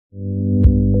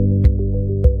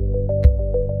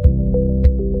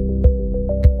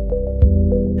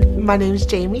My name is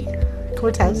Jamie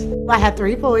Cortez. I have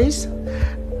 3 boys.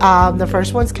 The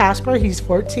first one's Casper, he's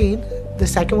 14. The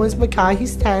second one's Makai,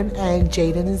 he's 10, and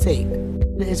Jaden is 8.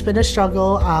 It's been a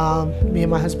struggle. Me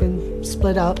and my husband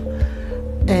split up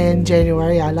in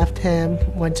January. I left him,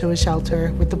 went to a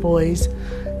shelter with the boys,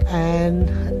 and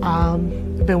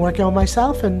been working on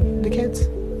myself and the kids.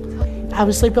 I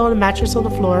was sleeping on a mattress on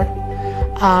the floor.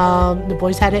 The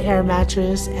boys had an air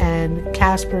mattress, and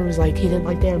Casper was like, he didn't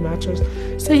like the air mattress,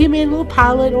 so he made a little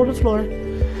pallet on the floor,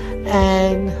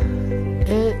 and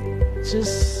it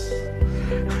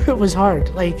was hard.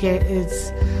 Like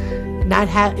it's not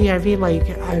happy. I mean, like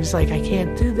I was like, I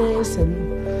can't do this,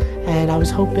 and I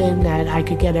was hoping that I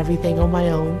could get everything on my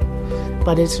own,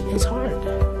 but it's hard.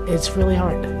 It's really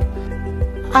hard.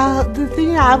 The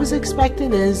thing I was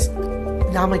expecting is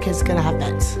now my kid's gonna have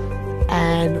beds,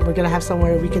 and we're gonna have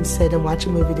somewhere we can sit and watch a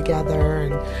movie together,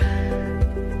 and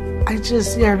I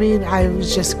just, you know what I mean, I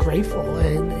was just grateful,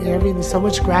 and you know what I mean, there's so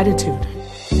much gratitude.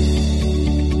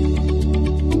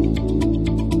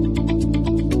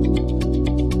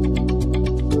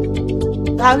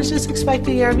 I was just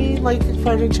expecting, you know what I mean, like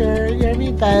furniture, you know what I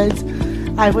mean, beds.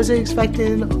 I wasn't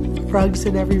expecting rugs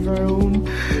in every room,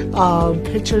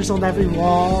 pictures on every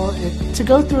wall. To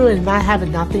go through and not have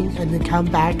nothing and then come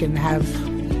back and have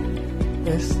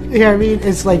this, you know what I mean,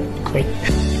 it's like great.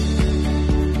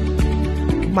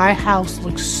 My house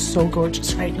looks so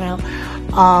gorgeous right now.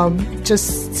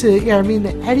 Just to, you know what I mean,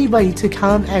 anybody to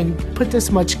come and put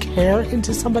this much care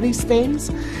into somebody's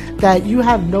things, that you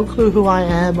have no clue who I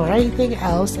am or anything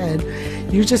else, and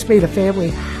you just made a family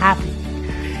happy.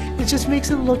 It just makes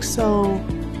it look so,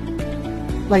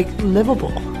 like,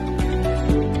 livable.